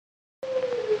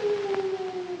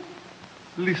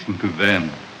Listen to them.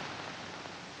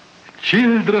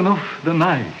 Children of the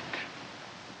night.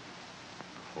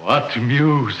 What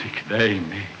music they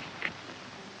make.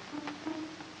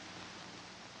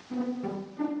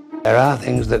 There are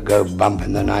things that go bump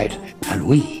in the night, and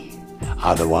we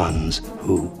are the ones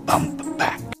who bump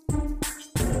back.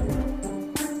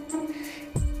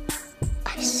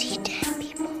 I see dead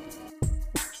people.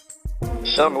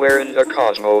 Somewhere in the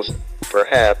cosmos,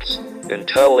 perhaps,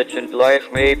 intelligent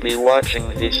life may be watching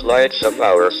these lights of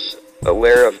ours,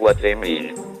 aware of what they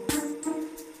mean.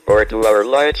 Or do our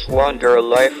lights wander a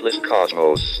lifeless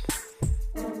cosmos?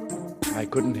 I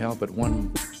couldn't help at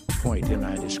one point in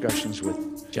our discussions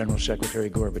with General Secretary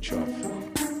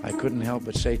Gorbachev, I couldn't help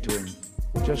but say to him,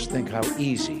 just think how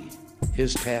easy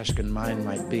his task and mine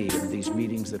might be in these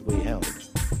meetings that we held.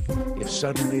 If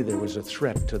suddenly there was a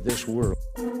threat to this world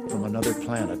from another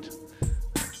planet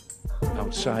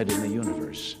outside in the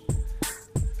universe,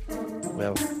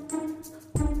 well,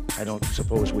 I don't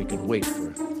suppose we can wait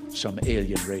for some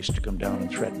alien race to come down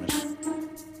and threaten us.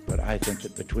 But I think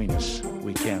that between us,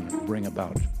 we can bring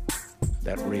about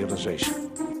that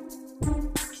realization.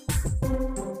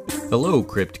 Hello,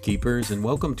 Crypt Keepers, and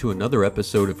welcome to another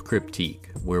episode of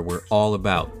Cryptique, where we're all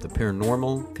about the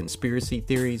paranormal, conspiracy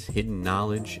theories, hidden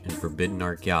knowledge, and forbidden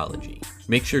archaeology.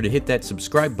 Make sure to hit that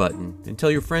subscribe button and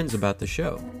tell your friends about the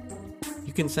show.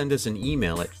 You can send us an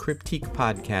email at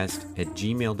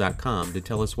cryptiquepodcast@gmail.com to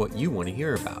tell us what you want to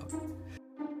hear about.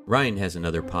 Ryan has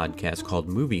another podcast called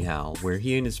Movie Howl, where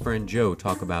he and his friend Joe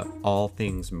talk about all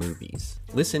things movies.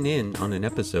 Listen in on an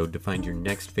episode to find your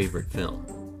next favorite film.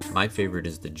 My favorite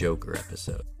is the Joker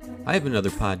episode. I have another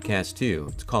podcast too.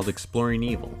 It's called Exploring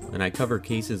Evil, and I cover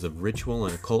cases of ritual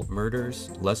and occult murders,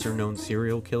 lesser-known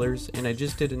serial killers, and I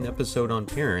just did an episode on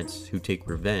parents who take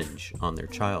revenge on their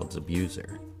child's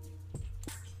abuser.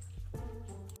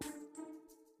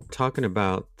 Talking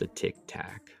about the Tic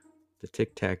Tac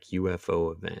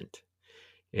UFO event.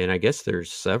 And I guess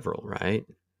there's several, right?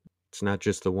 It's not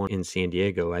just the one in San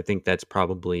Diego. I think that's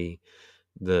probably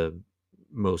the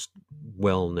most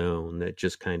well-known that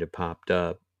just kind of popped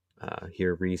up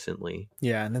here recently.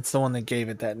 Yeah, and it's the one that gave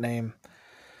it that name.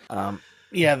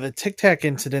 The Tic Tac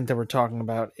incident that we're talking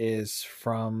about is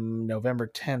from November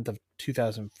 10th of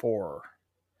 2004,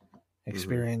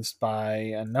 experienced by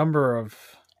a number of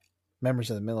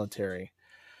members of the military.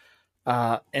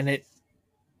 And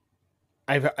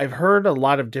I've heard a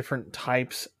lot of different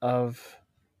types of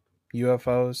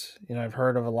UFOs. You know, I've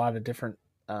heard of a lot of different,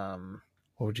 what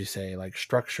would you say, like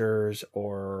structures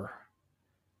or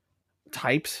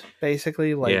types,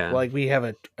 basically. Like we have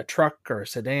a truck or a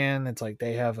sedan. It's like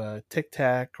they have a Tic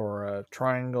Tac or a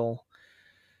triangle.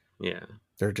 Yeah.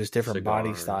 They're just different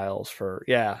body styles for,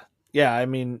 yeah. I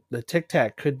mean, the Tic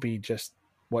Tac could be just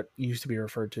what used to be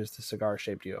referred to as the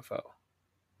cigar-shaped UFO.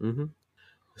 Mm-hmm.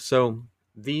 So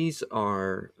these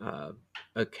are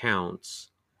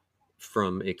accounts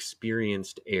from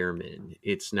experienced airmen.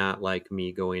 It's not like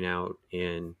me going out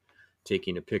and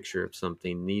taking a picture of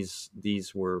something.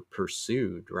 These were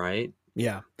pursued, right?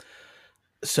 Yeah.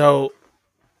 So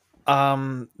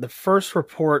the first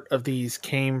report of these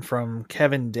came from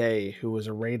Kevin Day, who was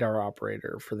a radar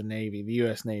operator for the Navy, the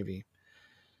U.S. Navy.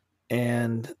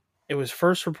 And it was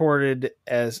first reported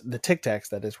as, the Tic Tacs,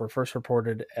 that is, were first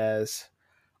reported as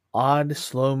odd,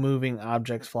 slow-moving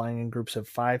objects flying in groups of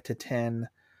 5 to 10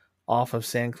 off of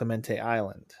San Clemente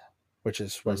Island, which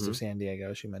is west of San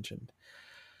Diego, as you mentioned.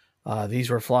 These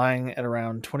were flying at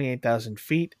around 28,000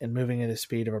 feet and moving at a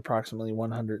speed of approximately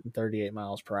 138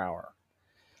 miles per hour.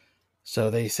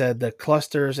 So they said the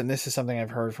clusters, and this is something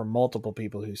I've heard from multiple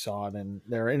people who saw it, and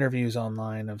there are interviews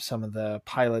online of some of the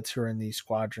pilots who are in these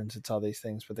squadrons that saw these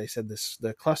things, but they said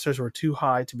the clusters were too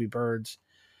high to be birds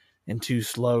and too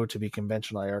slow to be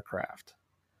conventional aircraft,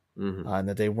 and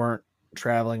that they weren't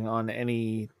traveling on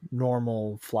any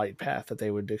normal flight path that they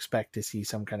would expect to see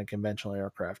some kind of conventional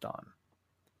aircraft on.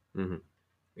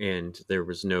 And there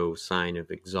was no sign of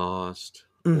exhaust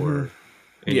or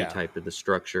any type of the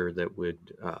structure that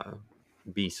would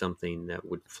be something that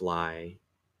would fly,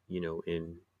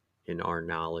 in our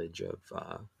knowledge of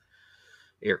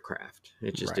aircraft.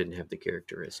 It just didn't have the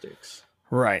characteristics.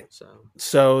 Right.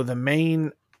 So the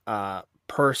main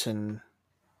person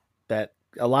that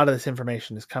a lot of this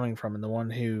information is coming from, and the one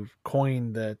who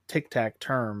coined the Tic Tac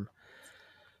term,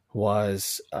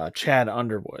 was Chad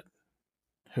Underwood,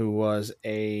 who was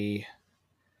a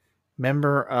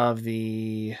member of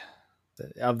the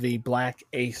Black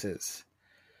Aces,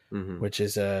 which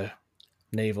is a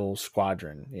naval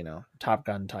squadron, Top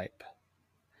Gun type.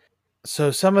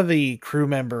 So some of the crew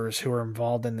members who were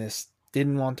involved in this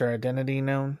didn't want their identity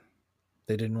known.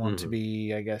 They didn't want to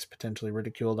be, I guess, potentially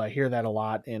ridiculed. I hear that a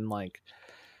lot in like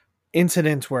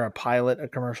incidents where a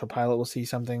commercial pilot will see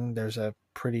something. There's a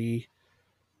pretty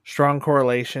strong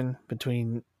correlation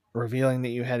between revealing that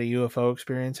you had a UFO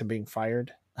experience and being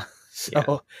fired.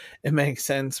 So it makes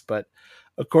sense. But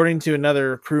according to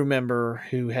another crew member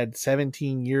who had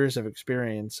 17 years of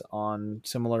experience on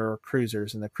similar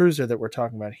cruisers, and the cruiser that we're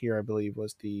talking about here, I believe,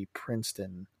 was the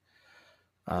Princeton.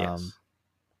 Yes.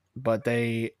 But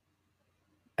they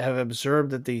have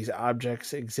observed that these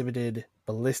objects exhibited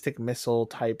ballistic missile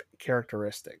type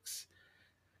characteristics,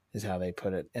 is how they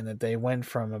put it, and that they went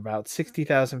from about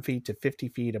 60,000 feet to 50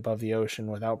 feet above the ocean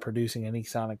without producing any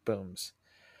sonic booms.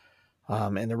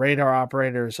 And the radar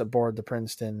operators aboard the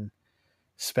Princeton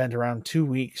spent around 2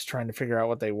 weeks trying to figure out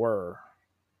what they were.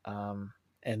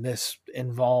 And this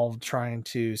involved trying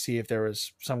to see if there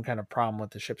was some kind of problem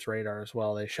with the ship's radar as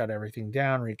well. They shut everything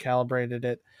down, recalibrated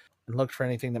it, and looked for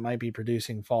anything that might be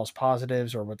producing false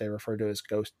positives or what they refer to as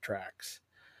ghost tracks.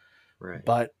 Right.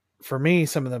 But for me,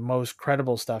 some of the most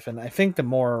credible stuff, and I think the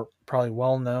more probably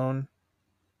well-known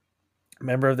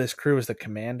member of this crew is the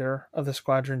commander of the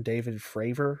squadron, David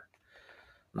Fravor.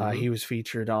 He was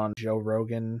featured on Joe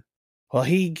Rogan. Well,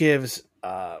 he gives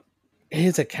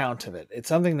his account of it. It's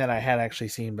something that I had actually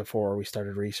seen before we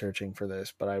started researching for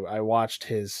this, but I watched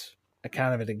his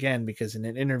account of it again because in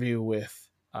an interview with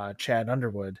Chad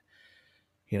Underwood,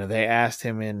 they asked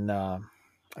him in, I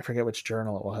forget which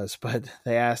journal it was, but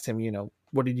they asked him,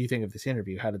 what did you think of this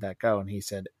interview? How did that go? And he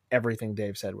said everything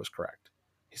Dave said was correct.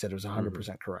 He said it was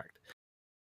 100% correct.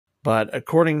 But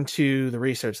according to the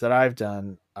research that I've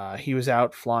done, he was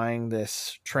out flying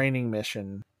this training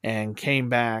mission and came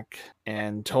back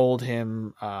and told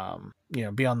him,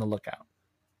 be on the lookout.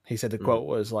 He said the quote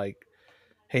was like,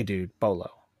 "Hey, dude,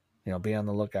 Bolo, be on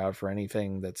the lookout for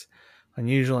anything that's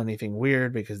unusual, anything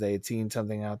weird," because they had seen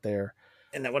something out there.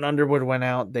 And that when Underwood went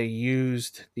out, they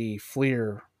used the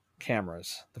FLIR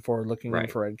cameras, the forward-looking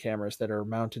infrared cameras that are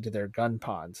mounted to their gun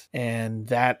pods. And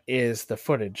that is the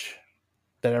footage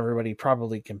that everybody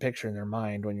probably can picture in their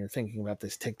mind when you're thinking about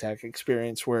this Tic Tac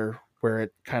experience where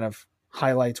it kind of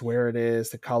highlights where it is,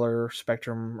 the color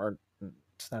spectrum, or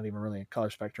it's not even really a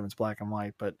color spectrum, it's black and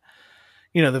white, but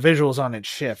the visuals on it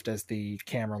shift as the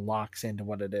camera locks into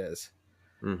what it is.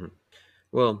 Mm-hmm.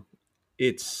 Well,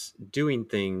 it's doing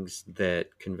things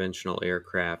that conventional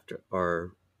aircraft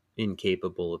are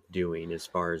incapable of doing as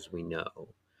far as we know.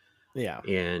 Yeah.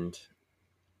 And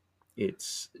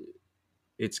it's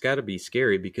got to be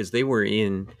scary because they were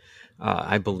in,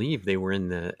 I believe they were in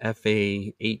the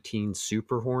FA-18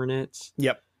 Super Hornets.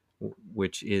 Yep.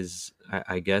 Which is,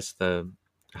 I guess, the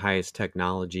highest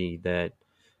technology that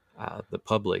the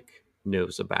public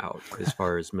knows about as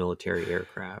far as military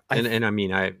aircraft. And I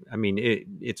mean,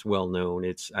 it's well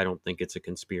known. I don't think it's a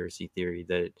conspiracy theory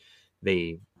that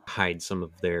they hide some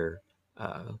of their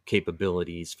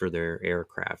capabilities for their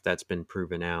aircraft. That's been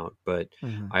proven out. But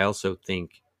I also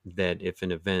think that if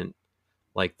an event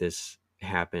like this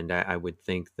happened, I would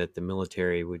think that the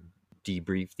military would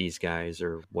debrief these guys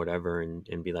or whatever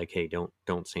and be like, hey,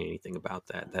 don't say anything about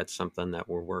that. That's something that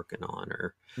we're working on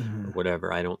or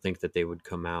whatever. I don't think that they would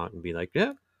come out and be like,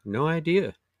 yeah, no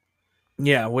idea.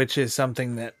 Yeah, which is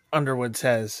something that Underwood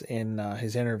says in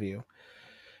his interview.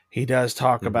 He does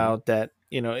talk about that,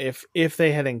 if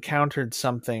they had encountered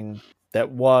something that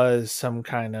was some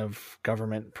kind of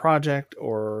government project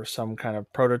or some kind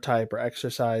of prototype or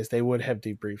exercise, they would have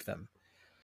debriefed them.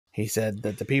 He said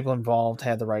that the people involved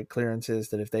had the right clearances,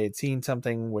 that if they had seen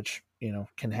something, which,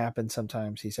 can happen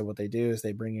sometimes, he said what they do is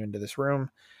they bring you into this room.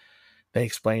 They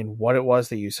explain what it was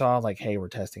that you saw, like, hey, we're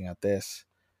testing out this.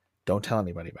 Don't tell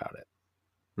anybody about it.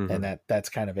 And that's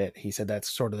kind of it. He said that's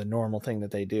sort of the normal thing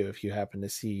that they do. If you happen to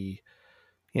see,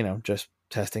 just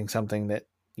testing something that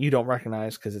you don't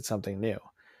recognize because it's something new.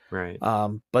 Right.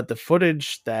 But the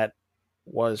footage that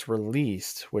was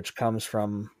released, which comes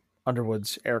from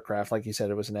Underwood's aircraft, like you said,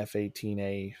 it was an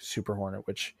F-18A Super Hornet,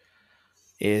 which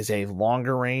is a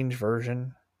longer range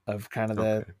version of kind of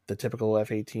the typical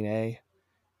F-18A.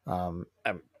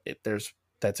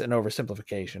 That's an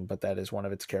oversimplification, but that is one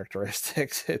of its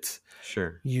characteristics. It's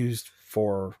used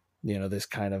for, this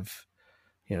kind of,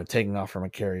 taking off from a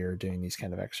carrier, doing these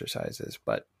kind of exercises.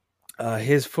 But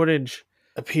his footage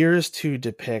appears to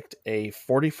depict a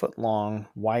 40-foot long,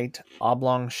 white,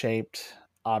 oblong-shaped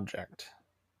object.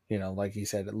 Like he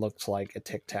said, it looks like a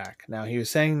Tic Tac. Now, he was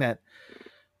saying that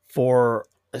for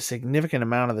a significant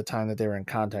amount of the time that they were in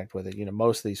contact with it,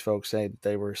 most of these folks say that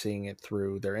they were seeing it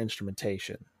through their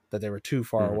instrumentation, that they were too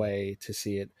far away to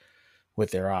see it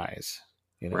with their eyes.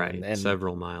 Right, and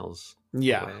several miles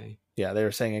away. Yeah, they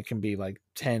were saying it can be like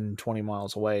 10, 20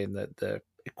 miles away, and that the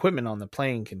equipment on the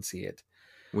plane can see it.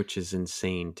 Which is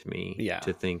insane to me. Yeah.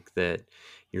 To think that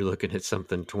you're looking at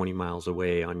something 20 miles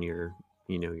away on your,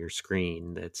 your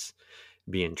screen that's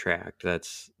being tracked.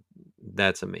 That's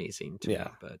amazing to me.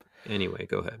 But anyway,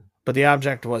 go ahead. But the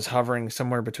object was hovering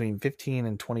somewhere between 15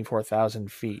 and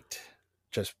 24,000 feet,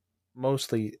 just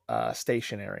mostly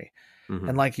stationary. Mm-hmm.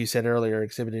 And like you said earlier,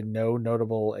 exhibited no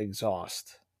notable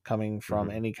exhaust coming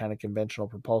from any kind of conventional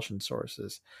propulsion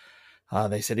sources.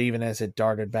 They said even as it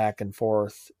darted back and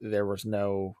forth, there was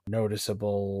no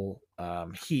noticeable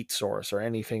heat source or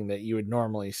anything that you would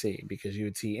normally see, because you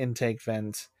would see intake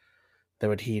vents that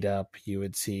would heat up. You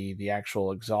would see the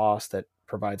actual exhaust that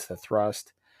provides the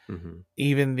thrust. Mm-hmm.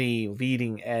 Even the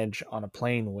leading edge on a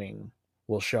plane wing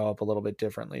will show up a little bit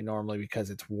differently normally, because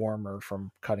it's warmer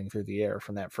from cutting through the air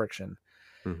from that friction.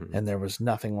 Mm-hmm. And there was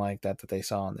nothing like that they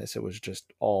saw on this. It was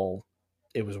just all,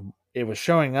 it was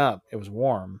showing up. It was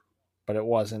warm, but it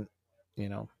wasn't,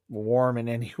 warm in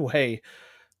any way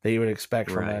that you would expect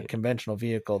from a conventional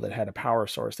vehicle that had a power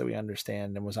source that we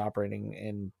understand and was operating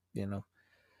in,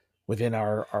 within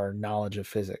our knowledge of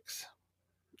physics.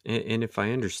 And if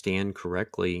I understand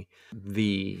correctly,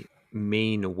 the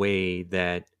main way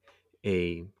that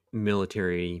a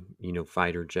military,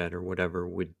 fighter jet or whatever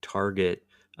would target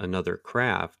another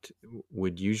craft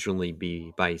would usually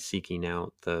be by seeking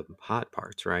out the hot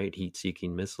parts, right?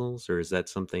 Heat-seeking missiles, or is that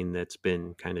something that's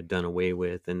been kind of done away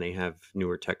with and they have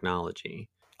newer technology?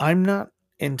 I'm not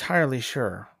entirely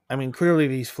sure. I mean, clearly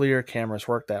these FLIR cameras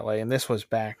work that way, and this was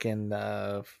back in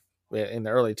the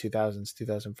early 2000s,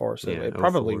 2004, so it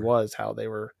probably was how they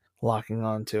were locking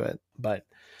onto it. But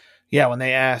yeah, when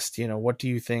they asked, what do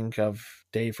you think of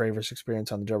Dave Fravor's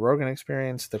experience on the Joe Rogan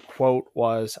Experience, the quote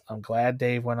was, "I'm glad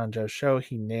Dave went on Joe's show.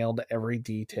 He nailed every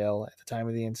detail. At the time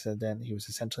of the incident, he was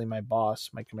essentially my boss,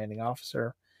 my commanding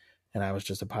officer, and I was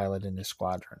just a pilot in his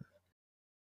squadron."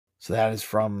 So that is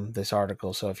from this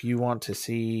article. So if you want to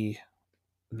see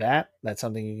that's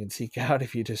something you can seek out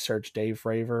if you just search Dave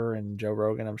Fravor and Joe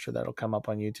Rogan. I'm sure that'll come up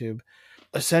on YouTube.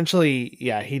 Essentially,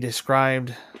 yeah, he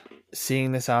described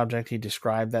seeing this object. He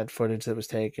described that footage that was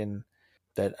taken,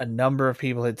 that a number of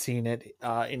people had seen it.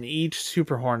 In each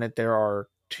Super Hornet, there are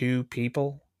two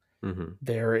people. Mm-hmm.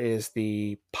 There is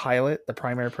the pilot, the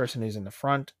primary person who's in the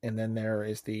front, and then there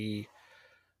is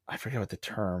I forget what the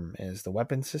term is, the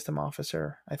weapons system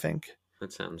officer, I think.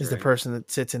 That sounds is the person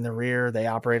that sits in the rear. They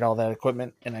operate all that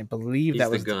equipment, and I believe that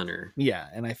was the gunner. Yeah,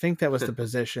 and I think that was the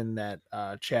position that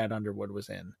Chad Underwood was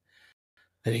in.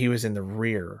 That he was in the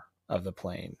rear of the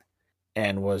plane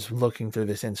and was looking through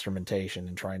this instrumentation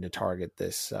and trying to target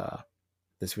this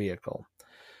vehicle.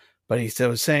 But he still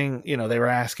was saying, they were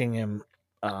asking him,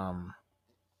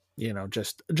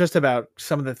 just about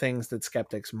some of the things that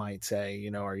skeptics might say.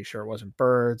 Are you sure it wasn't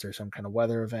birds or some kind of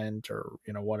weather event or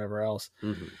whatever else?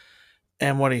 Mm-hmm.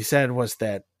 And what he said was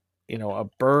that, a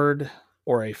bird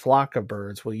or a flock of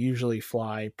birds will usually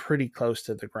fly pretty close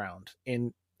to the ground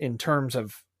in terms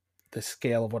of the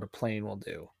scale of what a plane will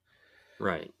do.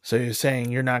 Right. So you're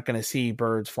saying you're not going to see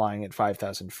birds flying at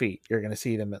 5,000 feet. You're going to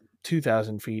see them at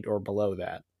 2,000 feet or below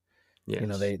that.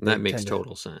 Yes. That makes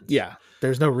total sense. Yeah.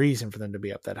 There's no reason for them to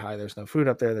be up that high. There's no food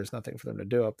up there. There's nothing for them to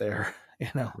do up there,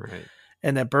 Right.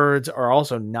 And that birds are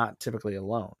also not typically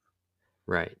alone.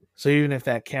 Right. So even if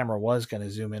that camera was going to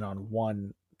zoom in on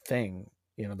one thing,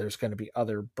 there's going to be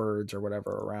other birds or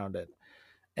whatever around it.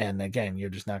 And again, you're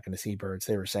just not going to see birds.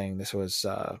 They were saying this was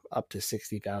up to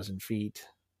 60,000 feet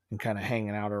and kind of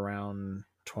hanging out around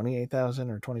 28,000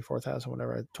 or 24,000,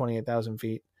 whatever, 28,000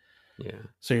 feet. Yeah.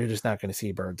 So you're just not going to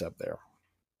see birds up there.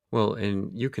 Well,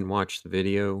 and you can watch the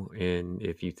video, and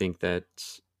if you think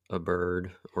that's a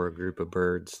bird or a group of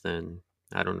birds, then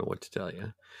I don't know what to tell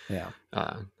you. Yeah.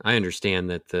 I understand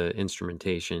that the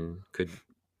instrumentation could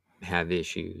have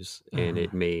issues, and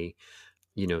it may,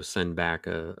 send back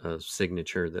a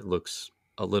signature that looks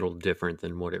a little different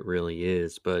than what it really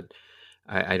is. But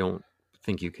I don't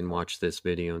think you can watch this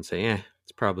video and say,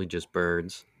 it's probably just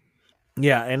birds.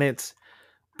 Yeah, and it's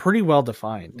pretty well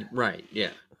defined. Right,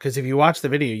 yeah. Because if you watch the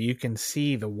video, you can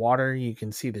see the water, you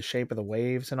can see the shape of the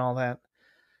waves and all that.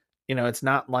 It's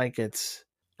not like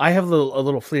I have a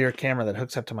little FLIR camera that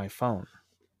hooks up to my phone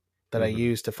that I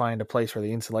use to find a place where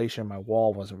the insulation in my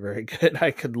wall wasn't very good.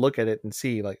 I could look at it and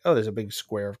see there's a big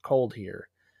square of cold here.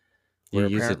 You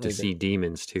use it to see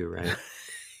demons too, right?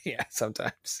 Yeah,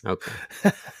 sometimes. Okay.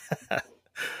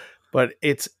 But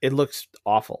it looks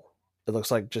awful. It looks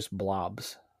like just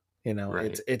blobs. You know,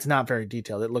 Right. it's not very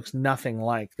detailed. It looks nothing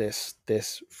like this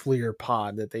FLIR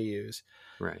pod that they use,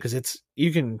 Right. because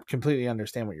you can completely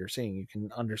understand what you're seeing. You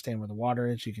can understand where the water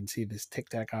is. You can see this Tic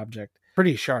Tac object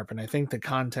pretty sharp, and I think the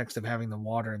context of having the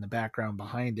water in the background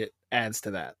behind it adds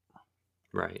to that.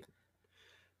 Right.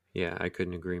 Yeah, I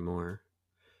couldn't agree more.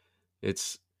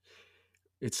 It's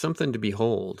something to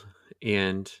behold,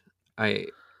 and I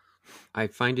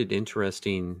find it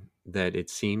interesting that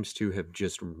it seems to have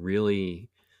just really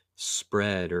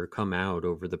spread or come out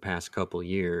over the past couple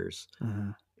years.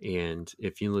 Mm-hmm. And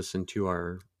if you listen to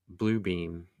our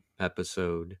Bluebeam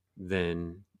episode,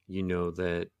 then you know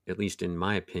that, at least in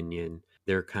my opinion,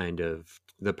 they're kind of,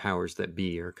 the powers that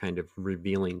be are kind of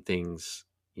revealing things,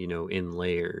 you know, in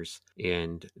layers.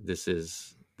 And this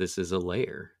is a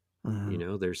layer. Mm-hmm. You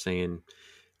know, they're saying,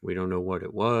 we don't know what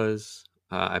it was.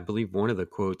 I believe one of the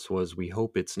quotes was, "We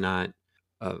hope it's not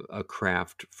a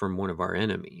craft from one of our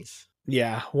enemies."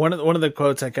 Yeah, one of the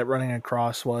quotes I kept running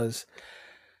across was,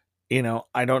 you know,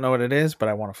 I don't know what it is, but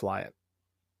I want to fly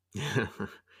it.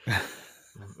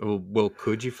 Well,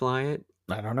 could you fly it?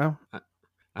 I don't know.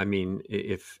 I mean,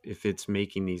 if it's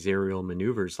making these aerial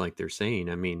maneuvers like they're saying,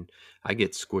 I mean, I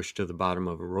get squished to the bottom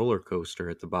of a roller coaster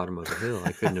at the bottom of a hill.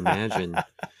 I couldn't imagine,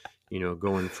 you know,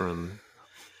 going from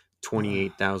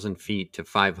 28,000 feet to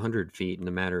 500 feet in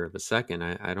a matter of a second.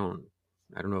 I don't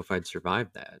know if I'd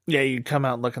survive that. Yeah, you'd come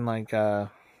out looking like Dan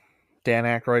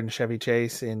Aykroyd and Chevy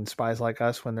Chase in Spies Like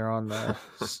Us when they're on the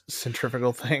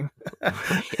centrifugal thing,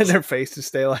 and their faces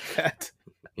stay like that.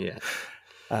 Yeah.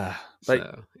 But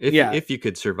So if you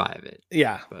could survive it.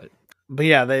 Yeah. But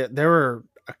yeah, there were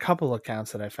a couple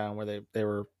accounts that I found where they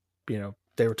were, you know,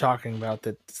 they were talking about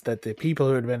that the people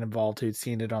who had been involved, who'd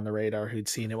seen it on the radar, who'd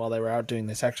seen it while they were out doing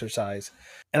this exercise.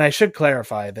 And I should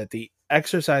clarify that the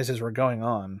exercises were going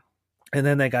on, and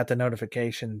then they got the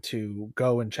notification to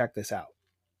go and check this out.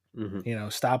 Mm-hmm. You know,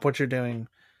 stop what you're doing,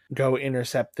 go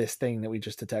intercept this thing that we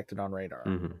just detected on radar.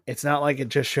 Mm-hmm. It's not like it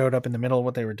just showed up in the middle of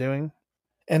what they were doing.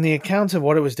 And the accounts of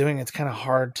what it was doing, it's kind of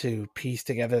hard to piece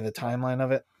together the timeline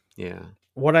of it. Yeah.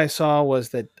 What I saw was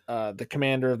that the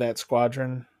commander of that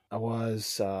squadron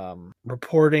was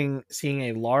reporting seeing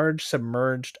a large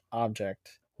submerged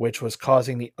object which was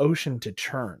causing the ocean to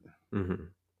churn. Mm-hmm.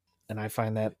 And I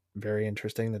find that very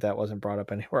interesting that wasn't brought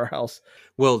up anywhere else.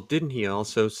 Well, didn't he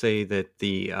also say that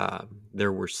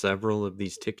there were several of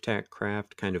these Tic Tac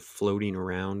craft kind of floating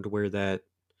around where that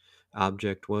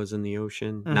object was in the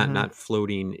ocean? Mm-hmm. Not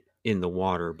floating in the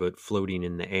water, but floating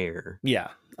in the air. Yeah,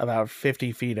 about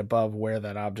 50 feet above where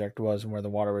that object was and where the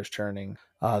water was churning.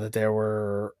 That there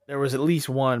was at least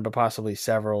one, but possibly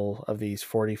several of these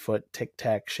 40-foot Tic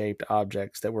Tac shaped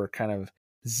objects that were kind of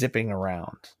zipping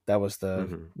around. That was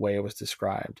the way it was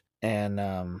described. And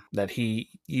that he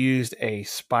used a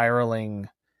spiraling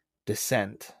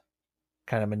descent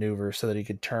kind of maneuver so that he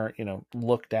could turn, you know,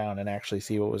 look down and actually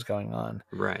see what was going on.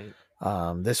 Right.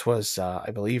 This was,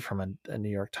 I believe, from a New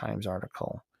York Times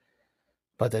article.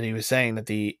 But that he was saying that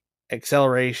the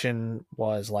acceleration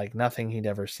was like nothing he'd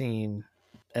ever seen,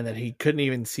 and that he couldn't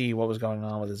even see what was going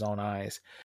on with his own eyes.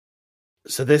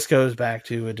 So this goes back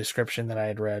to a description that I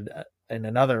had read in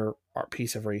another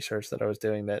piece of research that I was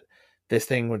doing, that this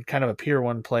thing would kind of appear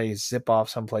one place, zip off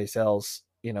someplace else.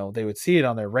 You know, they would see it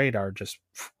on their radar, just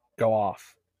go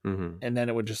off. Mm-hmm. And then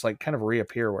it would just like kind of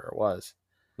reappear where it was.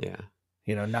 Yeah.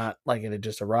 You know, not like it had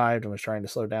just arrived and was trying to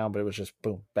slow down, but it was just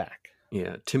boom, back.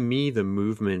 Yeah. To me, the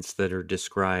movements that are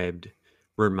described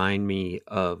remind me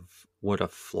of what a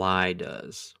fly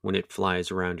does when it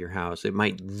flies around your house. It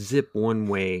might zip one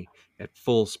way at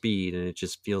full speed, and it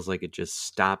just feels like it just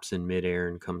stops in midair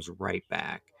and comes right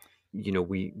back. You know,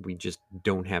 we just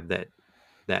don't have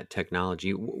that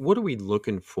technology. What are we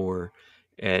looking for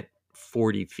at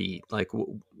 40 feet? Like,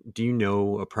 do you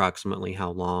know approximately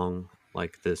how long,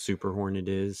 like, the Super Hornet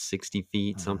is? 60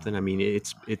 feet, something? I mean,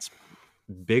 it's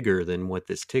bigger than what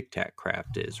this Tic Tac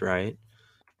craft is, right?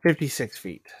 56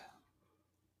 feet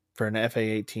for an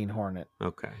FA-18 Hornet.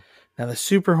 Okay. Now, the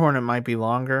Super Hornet might be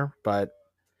longer, but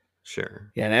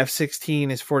sure. Yeah, an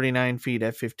F-16 is 49 feet,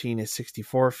 F-15 is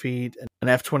 64 feet, and an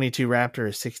F-22 Raptor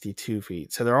is 62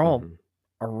 feet. So they're all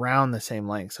around the same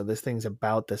length. So this thing's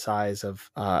about the size of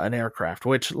an aircraft,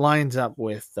 which lines up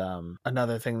with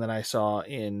another thing that I saw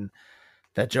in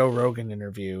that Joe Rogan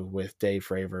interview with Dave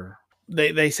Fravor.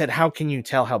 They said, how can you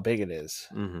tell how big it is?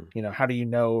 Mm-hmm. You know, how do you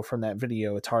know from that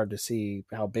video it's hard to see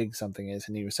how big something is?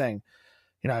 And he was saying,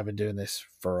 you know, I've been doing this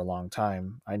for a long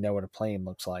time. I know what a plane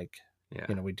looks like. Yeah.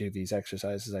 You know, we do these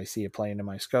exercises. I see a plane in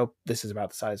my scope. This is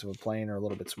about the size of a plane or a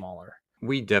little bit smaller.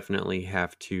 We definitely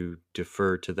have to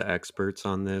defer to the experts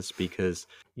on this because,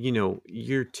 you know,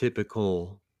 your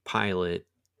typical pilot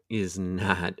is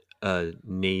not a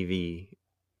Navy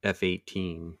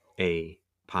F-18A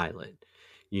pilot.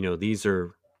 These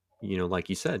are, like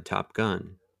you said, Top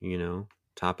Gun,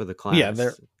 top of the class. Yeah,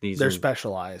 they're they're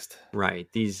specialized. Right.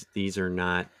 These are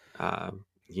not,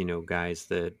 guys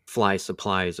that fly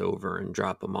supplies over and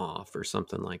drop them off or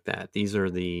something like that. These are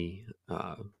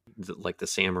like the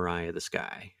samurai of the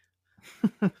sky.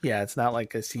 Yeah, it's not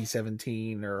like a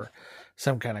C-17 or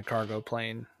some kind of cargo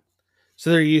plane. So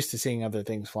they're used to seeing other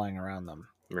things flying around them.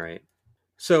 Right.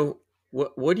 So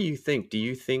what do you think? Do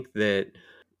you think that,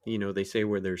 they say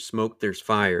where there's smoke, there's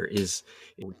fire? Is,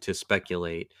 to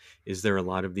speculate, is there a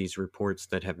lot of these reports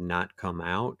that have not come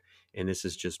out? And this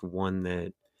is just one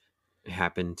that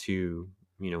happened to,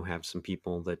 have some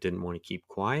people that didn't want to keep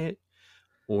quiet?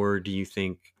 Or do you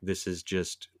think this is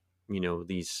just,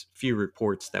 these few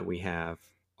reports that we have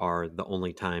are the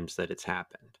only times that it's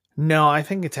happened? No, I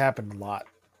think it's happened a lot.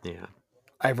 Yeah.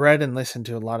 I've read and listened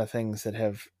to a lot of things that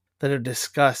have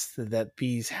discussed that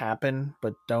these happen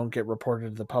but don't get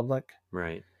reported to the public.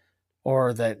 Right.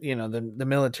 Or that, the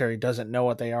military doesn't know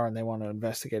what they are and they want to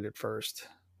investigate it first.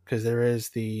 Because there is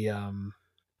there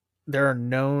are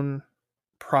known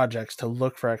projects to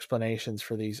look for explanations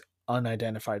for these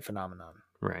unidentified phenomenon.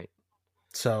 Right.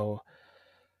 So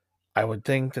I would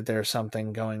think that there's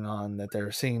something going on, that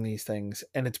they're seeing these things,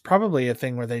 and it's probably a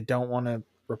thing where they don't want to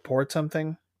report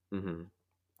something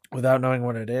without knowing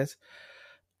what it is.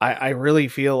 I really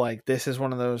feel like this is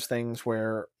one of those things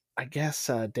where I guess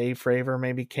Dave Fravor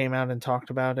maybe came out and talked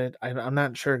about it. I'm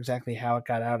not sure exactly how it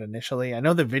got out initially. I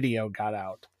know the video got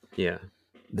out. Yeah.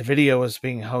 The video was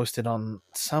being hosted on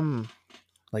some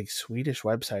like Swedish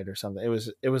website or something.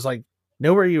 It was like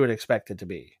nowhere you would expect it to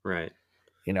be. Right.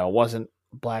 It wasn't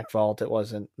Black Vault. It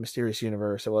wasn't Mysterious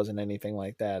Universe. It wasn't anything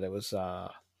like that. It was,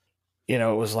 it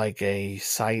was like a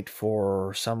site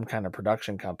for some kind of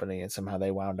production company, and somehow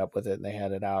they wound up with it and they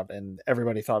had it out and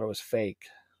everybody thought it was fake.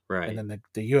 Right. And then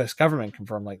the U.S. government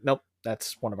confirmed, like, nope,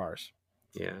 that's one of ours.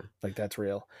 Yeah. Like, that's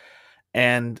real.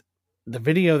 And the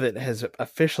video that has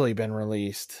officially been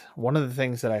released, one of the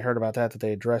things that I heard about that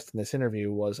they addressed in this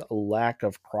interview was a lack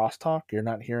of crosstalk. You're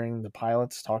not hearing the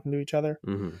pilots talking to each other.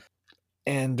 Mm-hmm.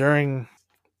 And during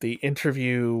the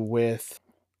interview with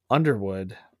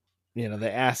Underwood,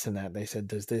 they asked him that. They said,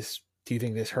 do you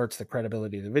think this hurts the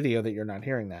credibility of the video that you're not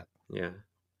hearing that? Yeah.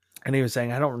 And he was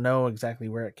saying, I don't know exactly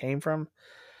where it came from,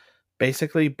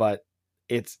 basically, but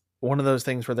it's one of those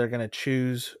things where they're going to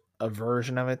choose a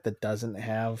version of it that doesn't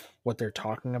have what they're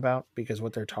talking about, because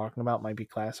what they're talking about might be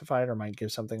classified or might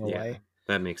give something away. Yeah,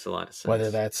 that makes a lot of sense.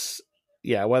 Whether that's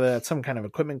some kind of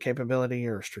equipment capability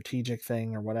or a strategic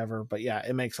thing or whatever. But yeah,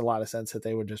 it makes a lot of sense that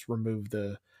they would just remove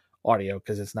the audio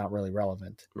because it's not really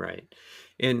relevant. Right.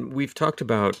 And we've talked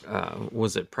about,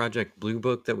 was it Project Blue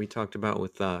Book that we talked about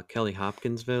with Kelly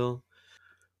Hopkinsville,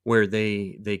 where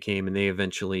they came and they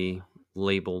eventually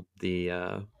labeled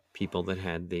the people that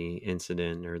had the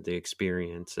incident or the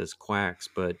experience as quacks.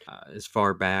 But as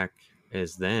far back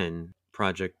as then,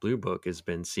 Project Blue Book has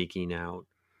been seeking out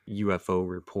UFO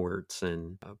reports,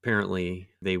 and apparently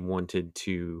they wanted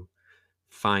to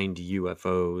find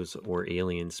UFOs or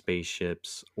alien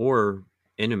spaceships or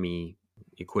enemy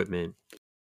equipment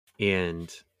and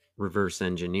reverse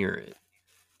engineer it.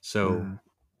 So,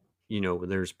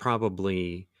 there's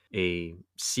probably a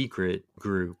secret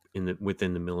group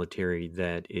within the military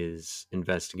that is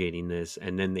investigating this,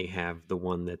 and then they have the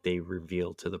one that they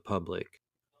reveal to the public.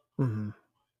 Mm-hmm.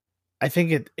 I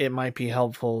think it might be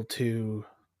helpful to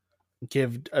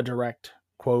give a direct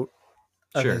quote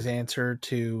of his answer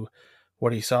to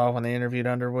what he saw when they interviewed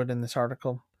Underwood in this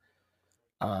article.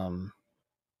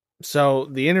 So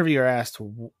the interviewer asked,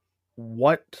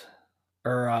 was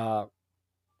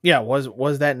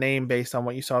that name based on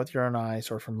what you saw with your own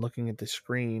eyes or from looking at the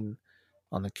screen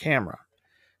on the camera?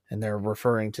 And they're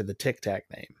referring to the Tic Tac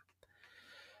name.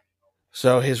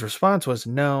 So his response was,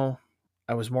 no,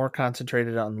 I was more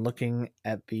concentrated on looking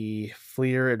at the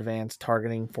FLIR Advanced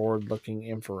Targeting Forward-Looking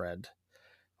Infrared,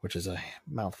 which is a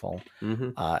mouthful.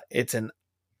 Mm-hmm. It's an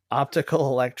optical,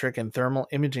 electric, and thermal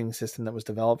imaging system that was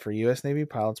developed for U.S. Navy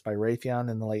pilots by Raytheon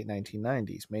in the late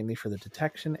 1990s, mainly for the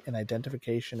detection and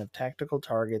identification of tactical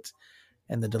targets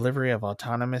and the delivery of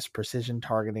autonomous precision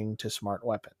targeting to smart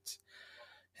weapons.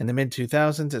 In the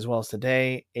mid-2000s, as well as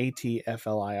today,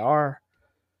 ATFLIR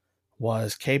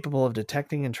was capable of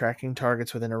detecting and tracking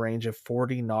targets within a range of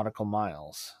 40 nautical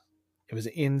miles. It was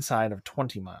inside of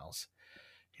 20 miles.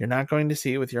 You're not going to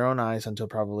see it with your own eyes until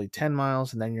probably 10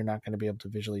 miles, and then you're not going to be able to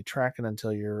visually track it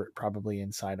until you're probably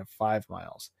inside of 5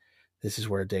 miles. This is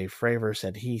where Dave Fravor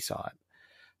said he saw it.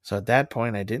 So at that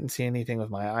point, I didn't see anything with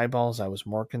my eyeballs. I was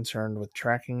more concerned with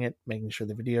tracking it, making sure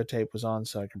the videotape was on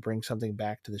so I could bring something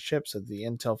back to the ship so that the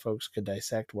intel folks could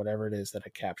dissect whatever it is that I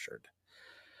captured.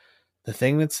 The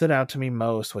thing that stood out to me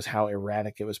most was how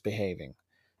erratic it was behaving.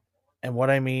 And what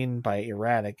I mean by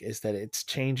erratic is that its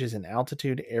changes in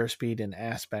altitude, airspeed, and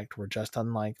aspect were just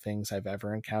unlike things I've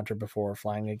ever encountered before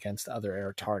flying against other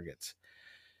air targets.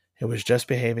 It was just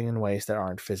behaving in ways that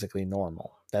aren't physically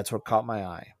normal. That's what caught my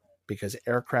eye. Because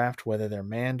aircraft, whether they're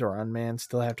manned or unmanned,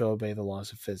 still have to obey the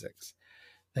laws of physics.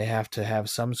 They have to have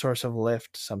some source of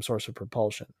lift, some source of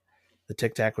propulsion. The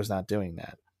Tic Tac was not doing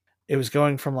that. It was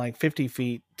going from like 50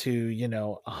 feet to,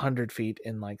 100 feet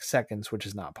in like seconds, which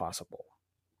is not possible.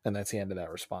 And that's the end of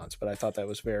that response. But I thought that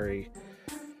was very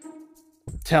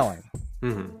telling.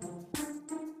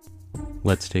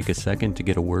 Let's take a second to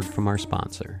get a word from our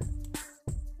sponsor.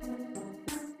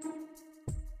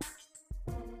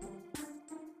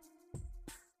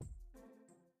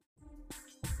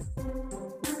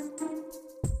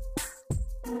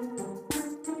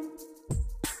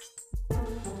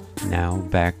 Now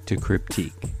back to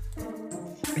Critique.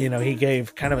 He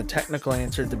gave kind of a technical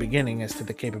answer at the beginning as to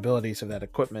the capabilities of that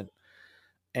equipment,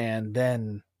 and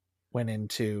then went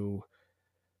into,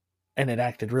 and it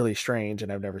acted really strange,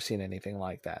 and I've never seen anything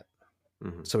like that.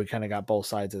 So we kind of got both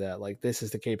sides of that. Like, this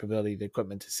is the capability of the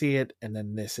equipment to see it, and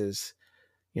then this is,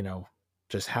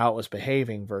 just how it was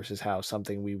behaving versus how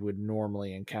something we would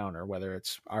normally encounter, whether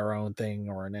it's our own thing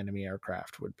or an enemy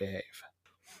aircraft, would behave.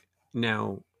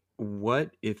 Now,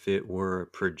 what if it were a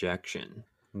projection?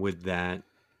 Would that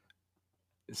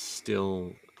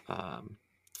still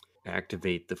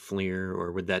activate the FLIR,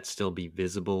 or would that still be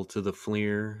visible to the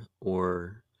FLIR,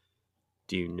 or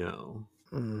do you know?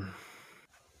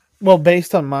 Well,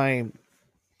 based on my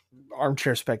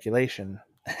armchair speculation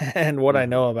and what I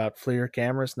know about FLIR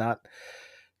cameras, not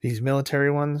these military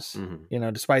ones,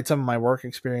 despite some of my work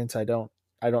experience, I don't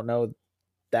know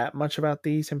that much about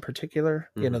these in particular,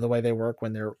 the way they work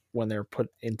when they're put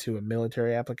into a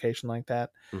military application like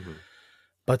that.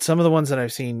 But some of the ones that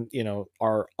I've seen,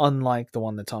 are unlike the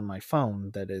one that's on my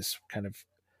phone, that is kind of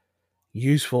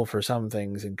useful for some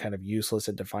things and kind of useless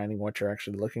at defining what you're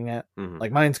actually looking at.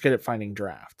 Like, mine's good at finding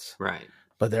drafts. Right.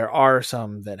 But there are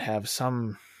some that have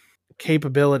some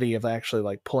capability of actually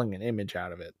like pulling an image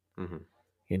out of it.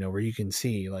 Where you can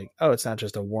see like, oh, it's not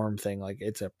just a warm thing, like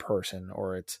it's a person,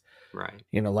 or it's, right.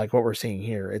 Like what we're seeing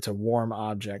here, it's a warm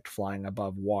object flying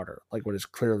above water, like what is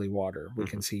clearly water. We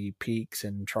can see peaks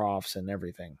and troughs and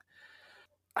everything.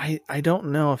 I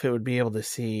don't know if it would be able to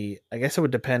see. I guess it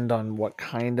would depend on what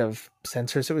kind of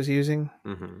sensors it was using.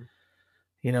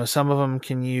 Some of them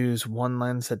can use one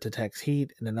lens that detects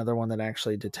heat and another one that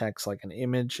actually detects like an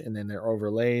image, and then they're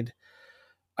overlaid.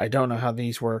 I don't know how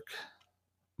these work,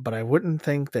 but I wouldn't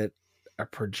think that a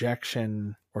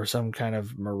projection or some kind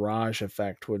of mirage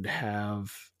effect would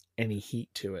have any heat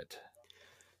to it.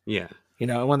 Yeah.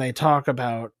 When they talk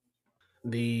about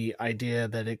the idea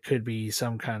that it could be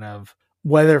some kind of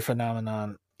weather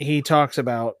phenomenon, he talks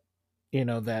about,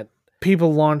 that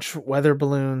people launch weather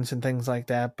balloons and things like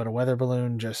that, but a weather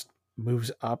balloon just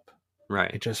moves up.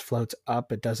 Right. It just floats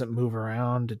up. It doesn't move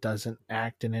around. It doesn't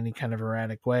act in any kind of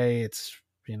erratic way. It's,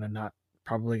 not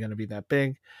probably going to be that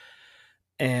big.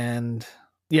 And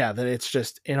yeah, that it's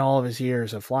just, in all of his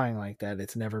years of flying like that,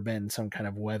 it's never been some kind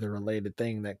of weather related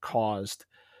thing that caused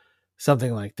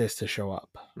something like this to show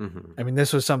up. I mean,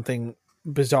 this was something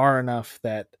bizarre enough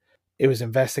that it was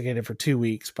investigated for 2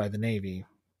 weeks by the Navy,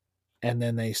 and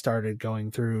then they started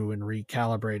going through and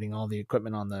recalibrating all the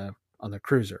equipment on the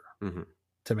cruiser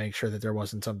to make sure that there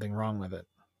wasn't something wrong with it.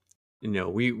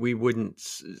 We wouldn't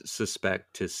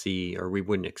suspect to see, or we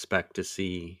wouldn't expect to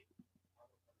see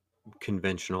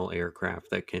conventional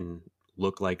aircraft that can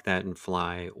look like that and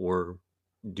fly or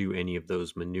do any of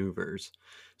those maneuvers.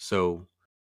 So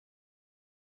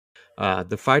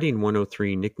the Fighting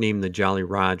 103, nicknamed the Jolly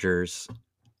Rogers,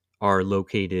 are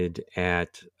located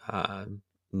at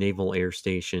Naval Air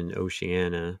Station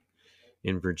Oceana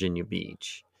in Virginia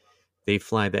Beach. They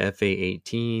fly the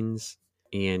FA-18s,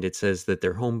 and it says that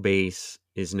their home base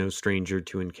is no stranger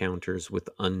to encounters with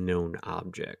unknown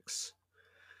objects.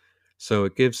 So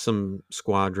it gives some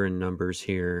squadron numbers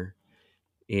here,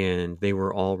 and they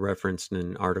were all referenced in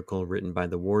an article written by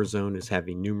the Warzone as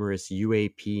having numerous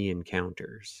UAP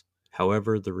encounters.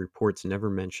 However, the reports never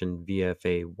mentioned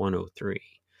VFA 103.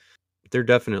 There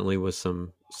definitely was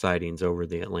some sightings over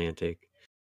the Atlantic.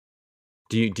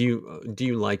 Do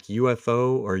you like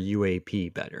UFO or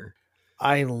UAP better?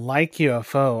 I like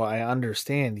UFO. I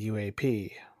understand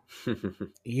UAP.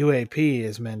 UAP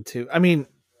is meant to, I mean,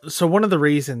 So one of the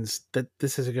reasons that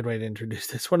this is a good way to introduce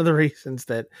this, one of the reasons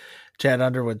that Chad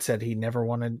Underwood said he never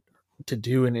wanted to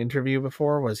do an interview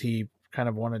before was he kind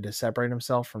of wanted to separate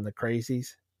himself from the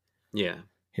crazies. Yeah.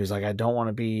 He was like, I don't want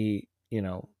to be,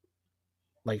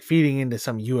 like feeding into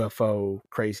some UFO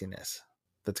craziness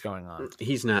that's going on.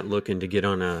 He's not looking to get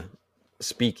on a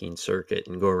speaking circuit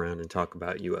and go around and talk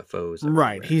about UFOs.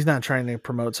 Right. everywhere. He's not trying to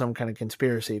promote some kind of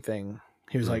conspiracy thing.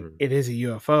 He was like, it is a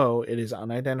UFO. It is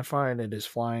unidentified. It is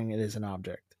flying. It is an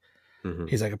object. Mhm.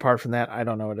 He's like, apart from that, I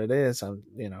don't know what it is.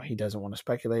 He doesn't want to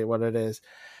speculate what it is.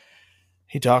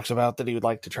 He talks about that he would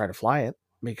like to try to fly it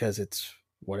because it's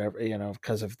whatever,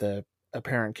 because of the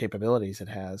apparent capabilities it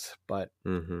has. But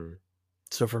Mhm.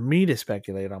 so for me to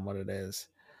speculate on what it is,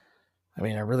 I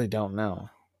mean, I really don't know.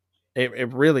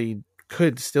 It really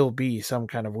could still be some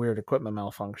kind of weird equipment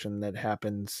malfunction that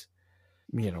happens,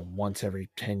 once every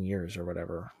 10 years or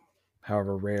whatever,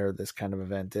 however rare this kind of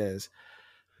event is.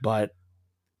 But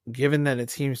given that it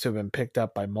seems to have been picked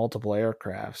up by multiple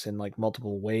aircrafts in like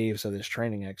multiple waves of this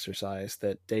training exercise,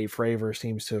 that Dave Fravor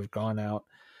seems to have gone out,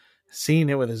 seen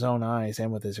it with his own eyes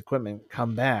and with his equipment,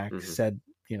 come back, said,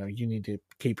 you need to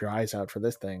keep your eyes out for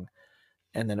this thing.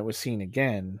 And then it was seen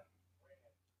again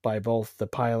by both the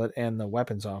pilot and the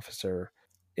weapons officer.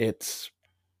 It's,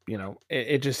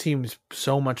 it just seems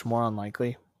so much more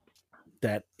unlikely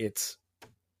that it's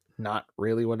not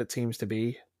really what it seems to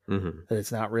be. Mhm. That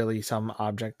it's not really some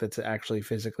object that's actually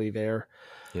physically there.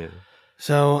 Yeah.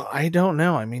 So I don't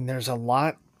know. I mean, there's a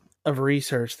lot of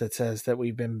research that says that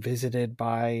we've been visited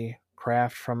by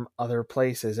craft from other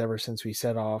places ever since we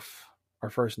set off our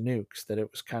first nukes, that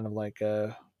it was kind of like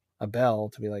a bell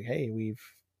to be like, hey, we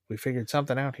figured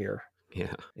something out here.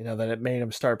 Yeah. That it made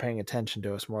them start paying attention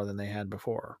to us more than they had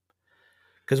before.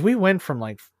 Because we went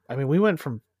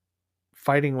from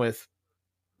fighting with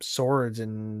swords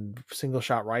and single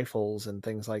shot rifles and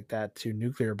things like that to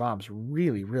nuclear bombs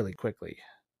really, really quickly.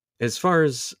 As far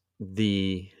as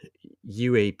the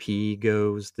UAP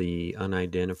goes, the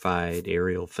unidentified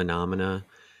aerial phenomena,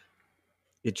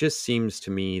 it just seems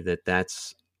to me that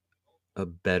that's a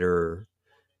better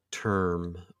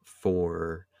term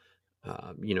for,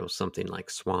 something like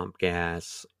swamp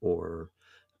gas or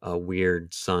a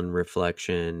weird sun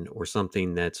reflection or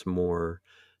something that's more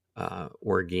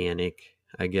organic,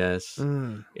 I guess.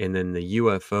 And then the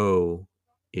UFO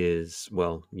is,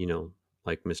 well,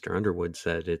 like Mr. Underwood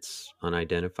said, it's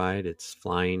unidentified, it's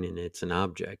flying, and it's an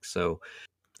object. So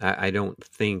I don't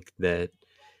think that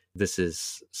this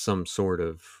is some sort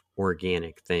of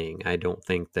organic thing. I don't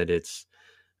think that it's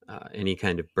any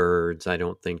kind of birds. I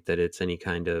don't think that it's any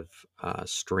kind of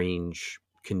strange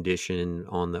condition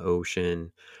on the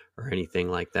ocean or anything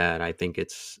like that. I think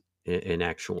it's an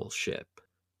actual ship.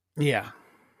 Yeah.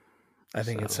 I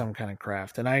think it's some kind of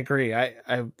craft. And I agree.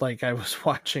 I was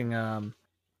watching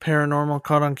Paranormal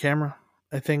Caught on Camera,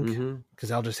 I think,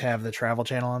 because I'll just have the Travel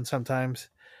Channel on sometimes.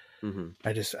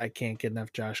 I can't get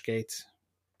enough Josh Gates.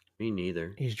 Me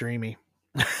neither. He's dreamy.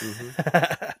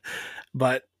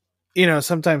 But,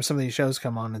 sometimes some of these shows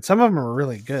come on and some of them are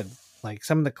really good. Like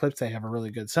some of the clips they have are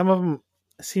really good. Some of them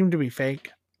seem to be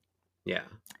fake. Yeah.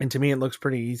 And to me, it looks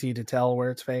pretty easy to tell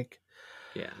where it's fake.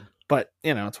 Yeah. But,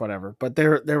 it's whatever. But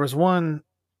there was one,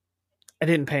 I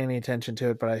didn't pay any attention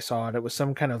to it, but I saw it. It was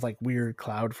some kind of like weird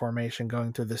cloud formation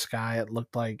going through the sky. It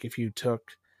looked like if you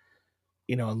took,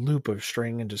 a loop of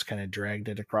string and just kind of dragged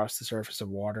it across the surface of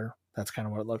water. That's kind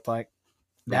of what it looked like.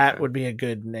 That would be a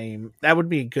good name. That would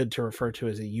be good to refer to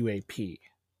as a UAP.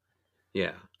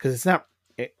 Yeah. Because it's not,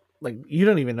 like, you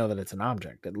don't even know that it's an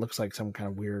object. It looks like some kind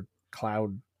of weird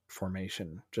cloud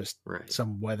formation, just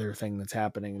some weather thing that's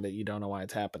happening that you don't know why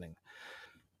it's happening.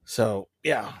 So,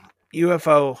 yeah,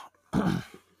 UFO, I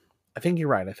think you're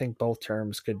right. I think both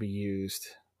terms could be used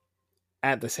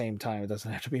at the same time. It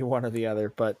doesn't have to be one or the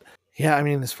other. But, yeah, I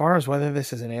mean, as far as whether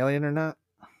this is an alien or not,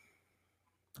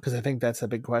 because I think that's the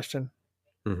big question.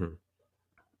 I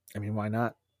mean, why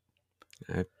not?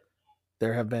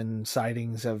 There have been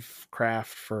sightings of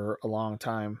craft for a long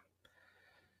time.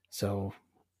 So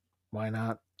why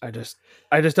not? I just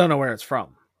don't know where it's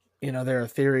from. There are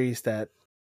theories that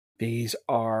these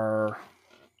are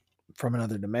from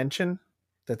another dimension,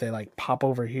 that they like pop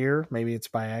over here. Maybe it's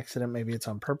by accident. Maybe it's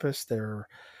on purpose. There are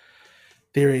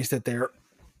theories that they're,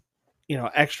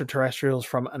 extraterrestrials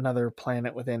from another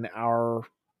planet within our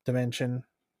dimension.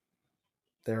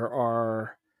 There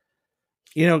are,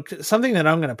 something that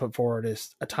I'm going to put forward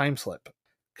is a time slip,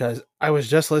 because I was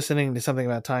just listening to something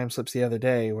about time slips the other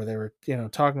day where they were,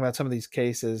 talking about some of these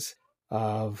cases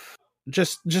of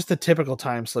just a typical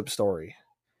time slip story.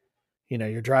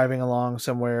 You're driving along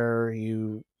somewhere,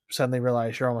 you suddenly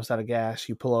realize you're almost out of gas.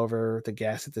 You pull over. The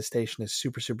gas at the station is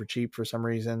super, super cheap for some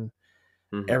reason.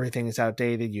 Everything is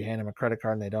outdated. You hand them a credit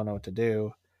card and they don't know what to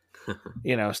do.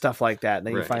 Stuff like that. And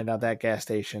then you find out that gas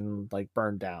station like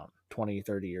burned down 20,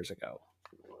 30 years ago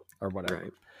or whatever.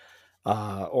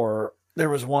 Or there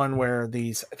was one where I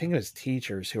think it was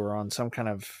teachers who were on some kind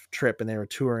of trip and they were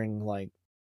touring like,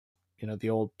 the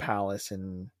old palace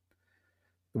and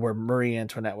where Marie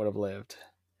Antoinette would have lived.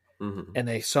 And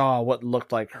they saw what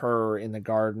looked like her in the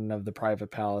garden of the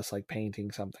private palace, like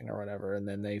painting something or whatever. And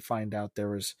then they find out there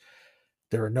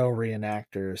were no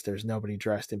reenactors. There's nobody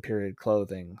dressed in period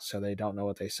clothing. So they don't know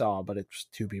what they saw, but it's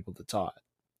two people that saw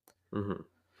it.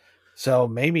 So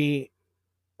maybe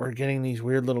we're getting these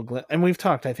weird little and we've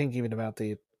talked, I think, even about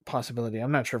the possibility.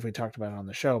 I'm not sure if we talked about it on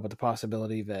the show, but the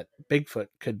possibility that Bigfoot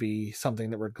could be something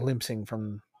that we're glimpsing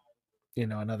from,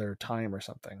 another time or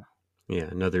something. Yeah.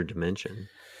 Another dimension.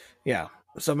 Yeah.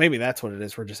 So maybe that's what it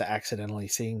is. We're just accidentally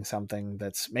seeing something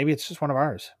maybe it's just one of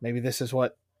ours. Maybe this is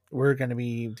what we're going to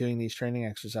be doing these training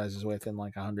exercises with in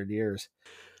like 100 years.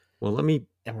 Well, and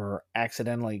we're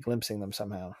accidentally glimpsing them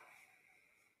somehow.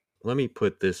 Let me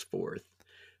put this forth.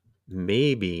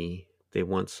 Maybe they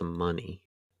want some money.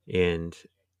 And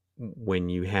when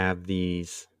you have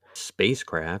these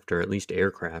spacecraft, or at least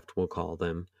aircraft, we'll call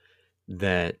them,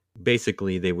 that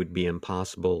basically they would be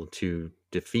impossible to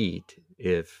defeat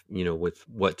if, with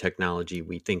what technology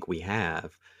we think we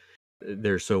have,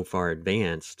 they're so far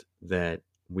advanced that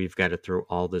we've got to throw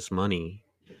all this money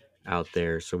out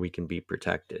there so we can be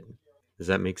protected. Does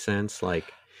that make sense?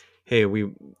 Like, hey,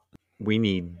 we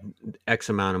need X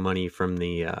amount of money from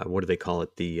the, what do they call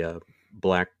it? The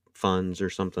black funds or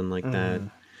something like that.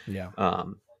 Yeah.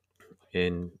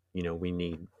 And, we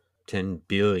need $10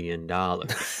 billion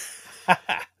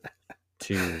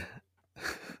to,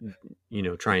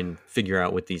 try and figure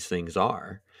out what these things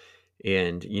are.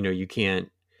 And, you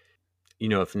can't,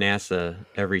 if NASA,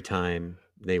 every time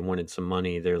they wanted some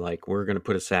money, they're like, we're going to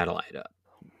put a satellite up.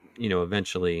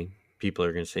 Eventually people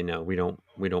are going to say, no, we don't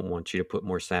want you to put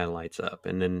more satellites up.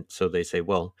 And then, so they say,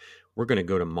 well, we're going to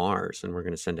go to Mars and we're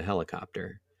going to send a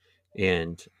helicopter.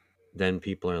 And then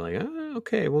people are like, oh,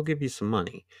 okay, we'll give you some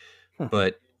money.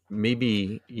 But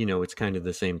maybe, it's kind of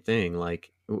the same thing.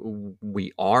 Like,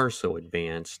 we are so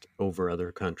advanced over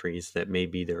other countries that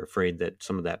maybe they're afraid that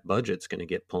some of that budget's going to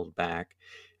get pulled back.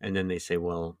 And then they say,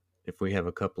 well, if we have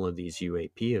a couple of these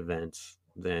UAP events,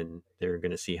 then they're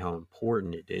going to see how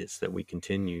important it is that we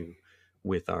continue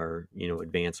with our,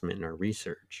 advancement in our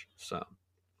research. So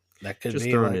that could just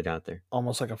be throwing like, it out there.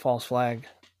 Almost like a false flag.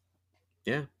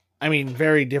 Yeah. I mean,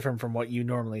 very different from what you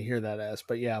normally hear that as,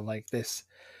 but yeah, like this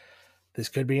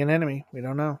could be an enemy. We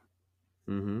don't know.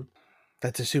 Mm-hmm.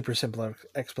 That's a super simple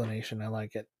explanation. I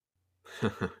like it.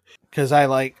 Because I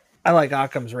like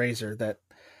Occam's razor, that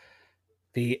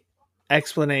the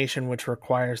explanation which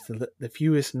requires the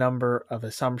fewest number of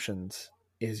assumptions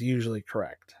is usually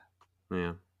correct.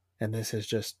 Yeah. And this is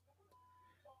just,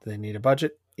 do they need a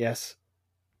budget? Yes.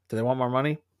 Do they want more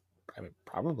money? I mean,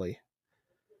 probably.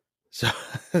 So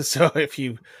if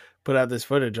you put out this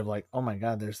footage of like, oh my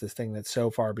God, there's this thing that's so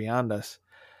far beyond us.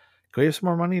 Can we have some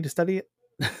more money to study it?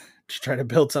 To try to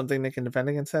build something that can defend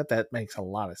against that? That makes a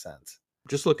lot of sense.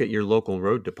 Just look at your local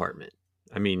road department.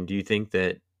 I mean, do you think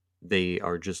that they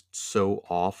are just so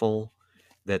awful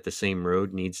that the same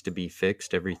road needs to be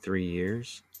fixed every 3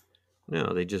 years?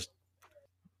 No, they just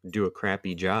do a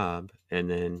crappy job, and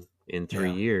then in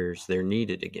 3 years they're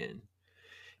needed again.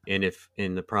 And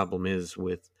the problem is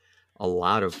with a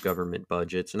lot of government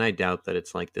budgets, and I doubt that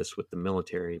it's like this with the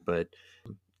military, but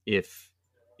if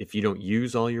you don't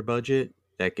use all your budget,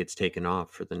 that gets taken off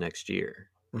for the next year.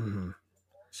 Mm-hmm.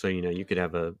 So, you could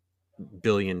have a $1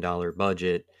 billion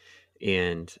budget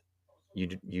and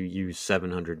you use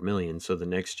 700 million. So the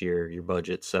next year your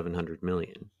budget's 700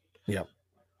 million. Yep.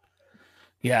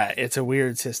 Yeah. It's a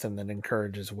weird system that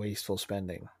encourages wasteful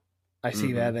spending. I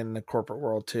see that in the corporate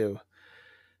world too.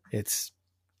 It's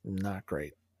not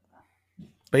great,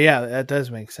 but yeah, that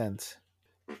does make sense.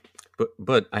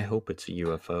 But I hope it's a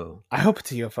UFO. I hope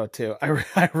it's a UFO too.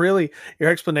 I really,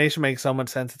 your explanation makes so much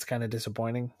sense. It's kind of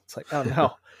disappointing. It's like, oh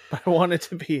no, but I want it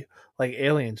to be like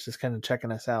aliens just kind of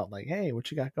checking us out. Like, hey, what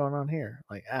you got going on here?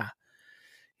 Like,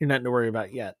 you're nothing to worry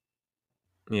about yet.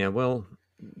 Yeah. Well,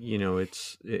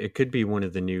 it could be one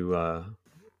of the new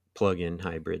plug-in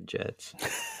hybrid jets.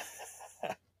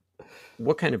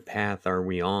 What kind of path are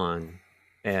we on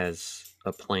as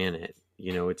a planet?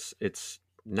 It's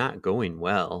not going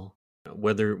well.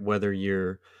 Whether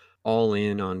you're all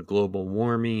in on global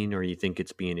warming, or you think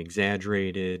it's being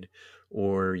exaggerated,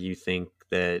 or you think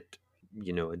that,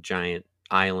 a giant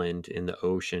island in the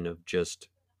ocean of just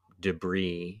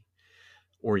debris,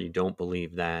 or you don't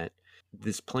believe that,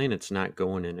 this planet's not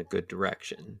going in a good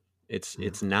direction.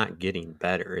 It's not getting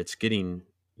better. It's getting,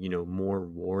 more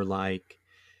warlike,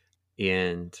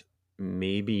 and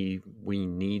maybe we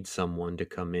need someone to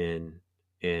come in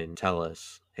and tell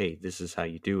us, hey, this is how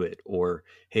you do it, or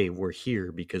hey, we're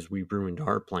here because we ruined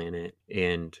our planet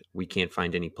and we can't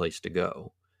find any place to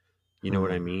go. You know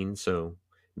what I mean? So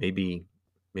maybe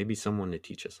someone to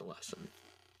teach us a lesson.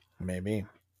 Maybe.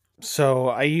 So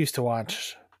I used to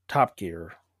watch Top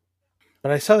Gear,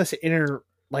 but I saw this it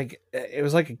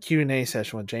was like a Q&A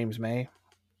session with James May,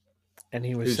 and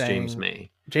he was Who's saying James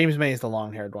May? James May is the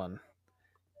long-haired one,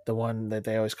 the one that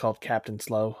they always called Captain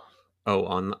Slow. Oh,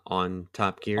 on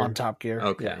Top Gear. On Top Gear,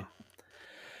 okay. Yeah.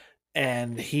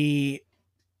 And they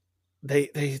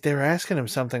were asking him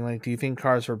something like, "Do you think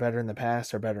cars were better in the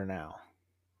past or better now?"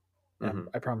 Mm-hmm.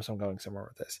 I promise I'm going somewhere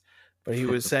with this, but he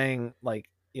was saying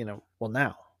well,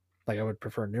 now, like, I would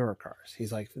prefer newer cars.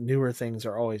 He's like, newer things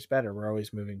are always better. We're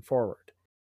always moving forward.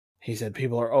 He said,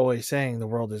 people are always saying the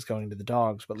world is going to the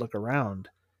dogs, but look around,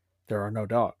 there are no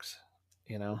dogs,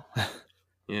 Yeah.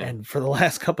 And for the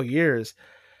last couple of years,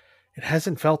 it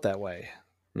hasn't felt that way.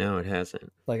 No, it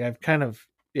hasn't. Like, I've kind of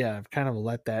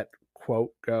let that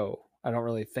quote go. I don't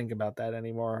really think about that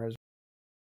anymore.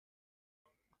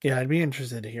 Yeah, I'd be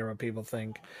interested to hear what people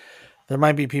think. There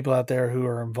might be people out there who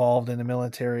are involved in the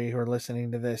military who are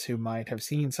listening to this who might have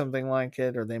seen something like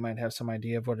it, or they might have some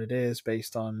idea of what it is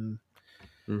based on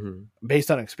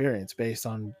experience, based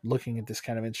on looking at this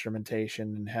kind of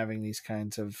instrumentation and having these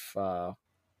kinds of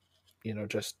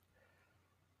just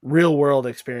real world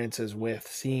experiences with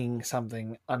seeing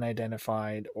something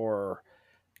unidentified or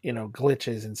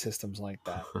glitches in systems like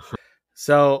that.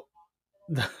 So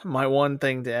my one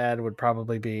thing to add would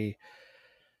probably be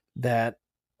that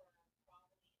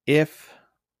if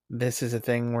this is a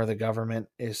thing where the government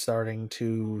is starting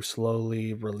to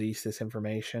slowly release this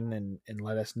information and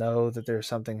let us know that there's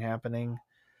something happening,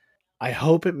 I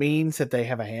hope it means that they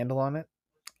have a handle on it.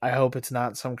 I hope it's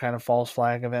not some kind of false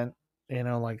flag event,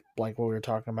 like what we were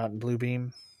talking about in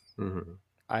Bluebeam. Mm-hmm.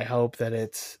 I hope that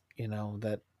it's,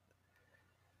 that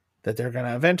they're going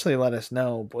to eventually let us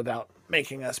know without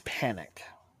making us panic.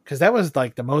 Because that was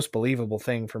like the most believable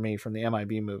thing for me from the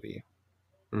MIB movie.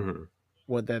 Mm-hmm.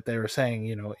 What that they were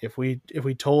saying, if we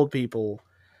told people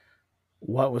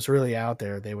what was really out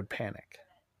there, they would panic.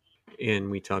 And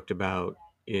we talked about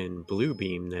in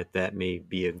Bluebeam that may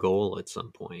be a goal at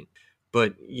some point.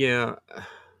 But yeah,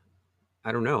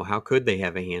 I don't know. How could they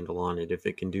have a handle on it if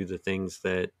it can do the things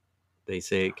that they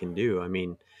say it can do? I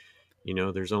mean,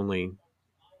 there's only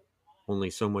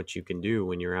so much you can do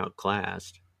when you're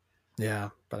outclassed. Yeah,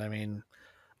 but I mean,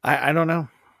 I don't know.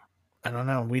 I don't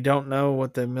know. We don't know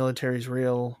what the military's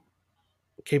real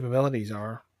capabilities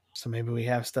are. So maybe we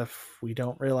have stuff we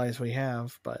don't realize we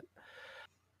have, but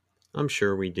I'm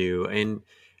sure we do. And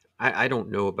I don't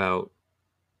know about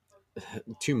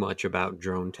too much about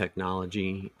drone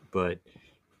technology, but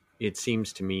it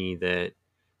seems to me that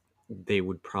they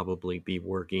would probably be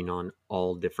working on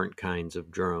all different kinds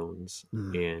of drones,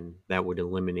 and that would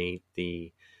eliminate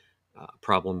the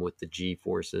problem with the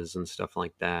G-forces and stuff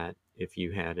like that. If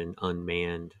you had an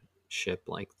unmanned ship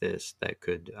like this that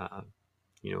could,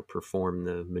 perform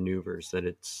the maneuvers that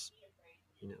it's,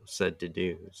 said to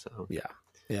do. So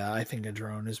yeah, I think a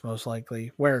drone is most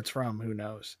likely. Where it's from, who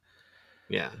knows?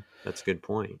 Yeah, that's a good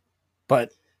point.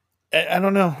 But I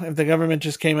don't know if the government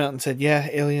just came out and said, "Yeah,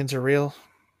 aliens are real."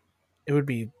 It would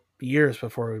be years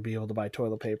before we'd be able to buy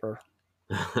toilet paper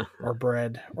or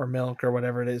bread or milk or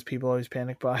whatever it is people always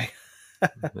panic buy.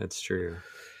 That's true.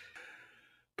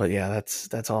 But yeah,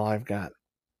 that's all I've got.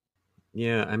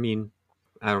 Yeah, I mean,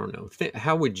 I don't know.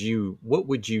 What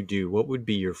would you do? What would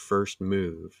be your first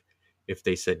move if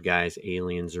they said, guys,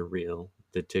 aliens are real?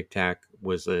 The Tic Tac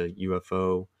was a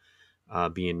UFO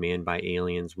being manned by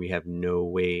aliens. We have no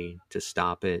way to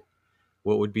stop it.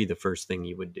 What would be the first thing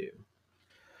you would do?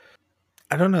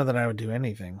 I don't know that I would do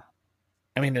anything.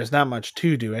 I mean, there's not much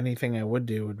to do. Anything I would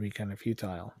do would be kind of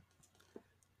futile.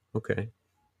 Okay.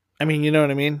 I mean, you know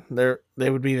what I mean? They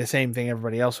would be the same thing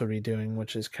everybody else would be doing,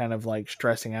 which is kind of like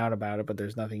stressing out about it, but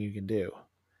there's nothing you can do.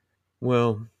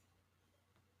 Well,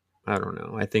 I don't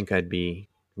know. I think I'd be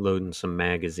loading some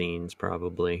magazines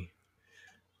probably.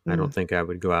 I don't think I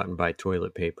would go out and buy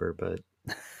toilet paper, but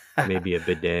maybe a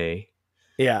bidet.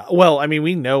 Yeah. Well, I mean,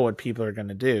 we know what people are going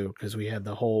to do because we had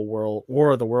the whole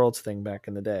War of the Worlds thing back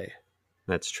in the day.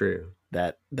 That's true.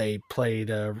 That they played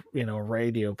a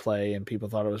radio play and people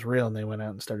thought it was real and they went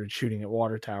out and started shooting at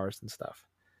water towers and stuff.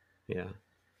 Yeah.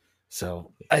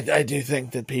 So I do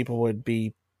think that people would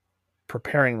be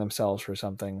preparing themselves for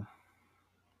something.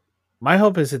 My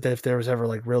hope is that if there was ever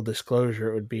like real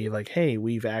disclosure, it would be like, hey,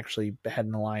 we've actually had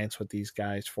an alliance with these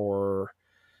guys for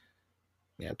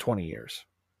 20 years,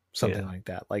 something like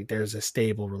that. Like there's a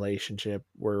stable relationship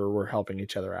where we're helping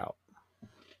each other out.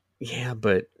 Yeah,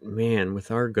 but man,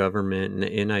 with our government,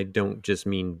 and I don't just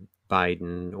mean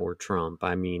Biden or Trump,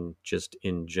 I mean just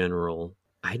in general,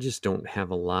 I just don't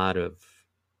have a lot of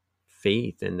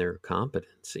faith in their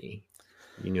competency.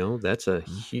 That's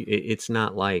it's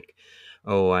not like,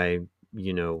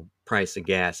 price of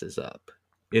gas is up.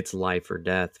 It's life or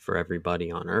death for everybody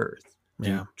on Earth. Do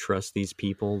you trust these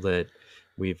people that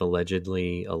we've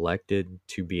allegedly elected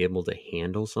to be able to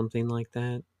handle something like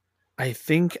that? I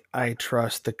think I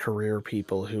trust the career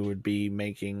people who would be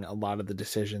making a lot of the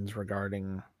decisions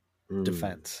regarding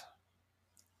defense.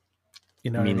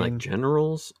 You know what I mean? Like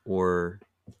generals or...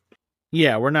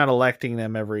 Yeah, we're not electing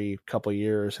them every couple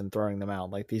years and throwing them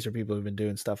out. Like these are people who've been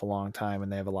doing stuff a long time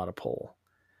and they have a lot of pull.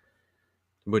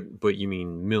 But you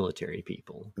mean military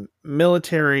people?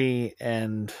 Military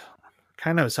and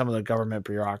kind of some of the government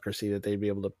bureaucracy, that they'd be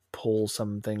able to pull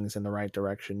some things in the right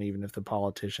direction, even if the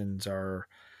politicians are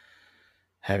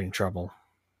having trouble.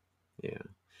 Yeah.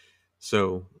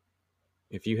 So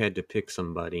if you had to pick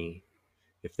somebody,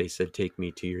 if they said, take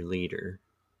me to your leader,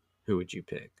 who would you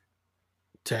pick?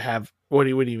 To have, what do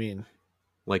you mean?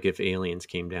 Like if aliens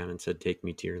came down and said, take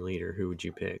me to your leader, who would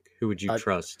you pick? Who would you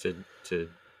trust to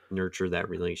nurture that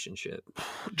relationship?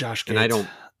 Josh Gates. And I don't...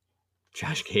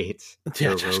 Josh Gates?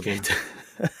 Yeah, Joe Rogan?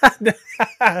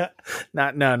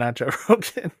 Not Joe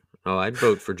Rogan. Oh, I'd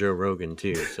vote for Joe Rogan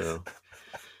too, so...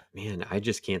 Man, I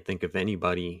just can't think of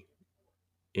anybody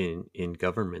in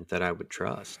government that I would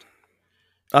trust.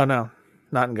 Oh, no.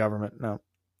 Not in government, no.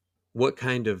 What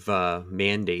kind of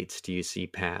mandates do you see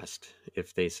passed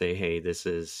if they say, hey, this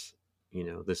is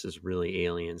really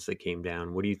aliens that came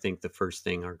down? What do you think the first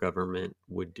thing our government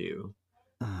would do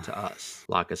to us?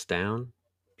 Lock us down?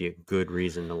 Be a good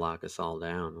reason to lock us all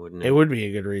down, wouldn't it? It would be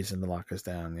a good reason to lock us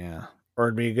down, yeah. Or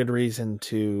it'd be a good reason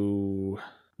to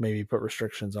maybe put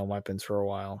restrictions on weapons for a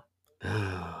while.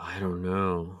 Oh, I don't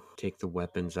know. Take the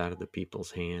weapons out of the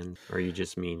people's hand. Or you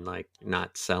just mean like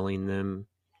not selling them?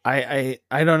 I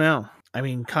don't know. I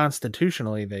mean,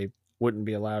 constitutionally, they wouldn't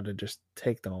be allowed to just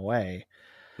take them away.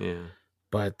 Yeah.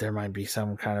 But there might be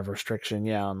some kind of restriction,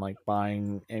 on like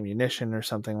buying ammunition or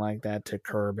something like that to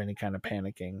curb any kind of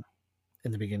panicking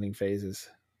in the beginning phases.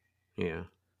 Yeah.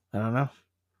 I don't know.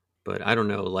 But I don't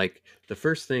know, like the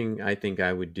first thing I think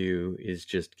I would do is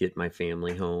just get my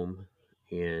family home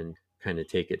and kind of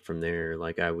take it from there.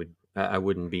 Like I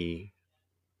wouldn't be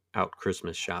out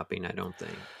Christmas shopping, I don't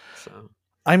think. So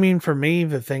I mean, for me,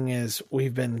 the thing is,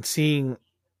 we've been seeing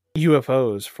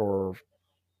UFOs for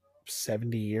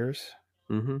 70 years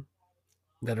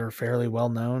that are fairly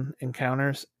well-known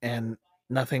encounters, and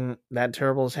nothing that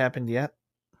terrible has happened yet.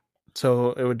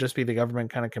 So it would just be the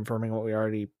government kind of confirming what we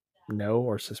already know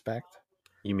or suspect.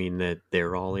 You mean that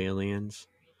they're all aliens?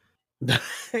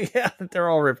 Yeah, they're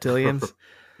all reptilians.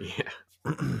 Yeah.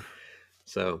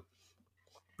 So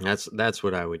that's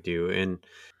what I would do, and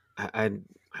I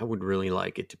would really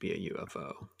like it to be a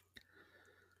UFO,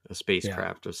 a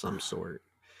spacecraft of some sort.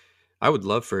 I would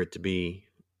love for it to be,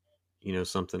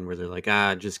 something where they're like,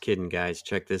 just kidding, guys,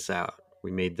 check this out.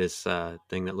 We made this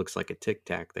thing that looks like a Tic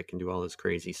Tac that can do all this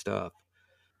crazy stuff.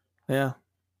 Yeah,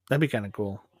 that'd be kind of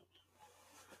cool.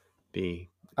 I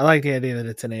like the idea that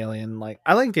it's an alien.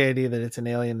 I like the idea that it's an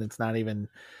alien that's not even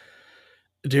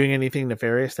doing anything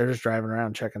nefarious. They're just driving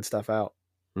around checking stuff out.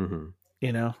 Mm-hmm.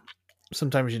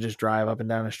 Sometimes you just drive up and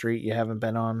down a street you haven't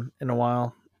been on in a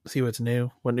while, see what's new,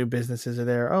 what new businesses are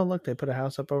there. Oh, look, they put a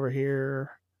house up over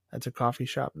here. That's a coffee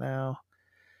shop now.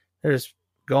 They're just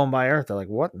going by Earth. They're like,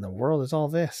 what in the world is all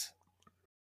this?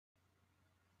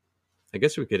 I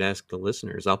guess we could ask the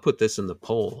listeners. I'll put this in the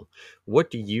poll. What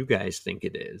do you guys think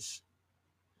it is?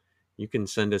 You can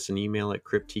send us an email at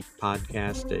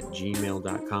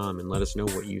cryptiquepodcast@gmail.com and let us know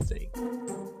what you think.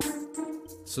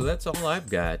 So that's all I've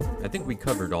got. I think we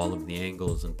covered all of the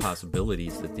angles and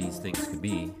possibilities that these things could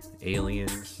be.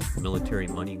 Aliens, military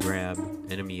money grab,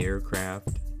 enemy aircraft,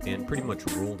 and pretty much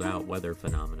ruled out weather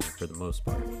phenomena for the most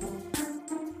part.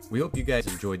 We hope you guys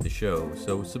enjoyed the show,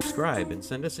 so subscribe and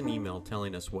send us an email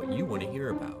telling us what you want to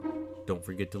hear about. Don't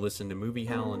forget to listen to Movie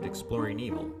Howl and Exploring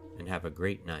Evil, and have a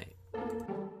great night.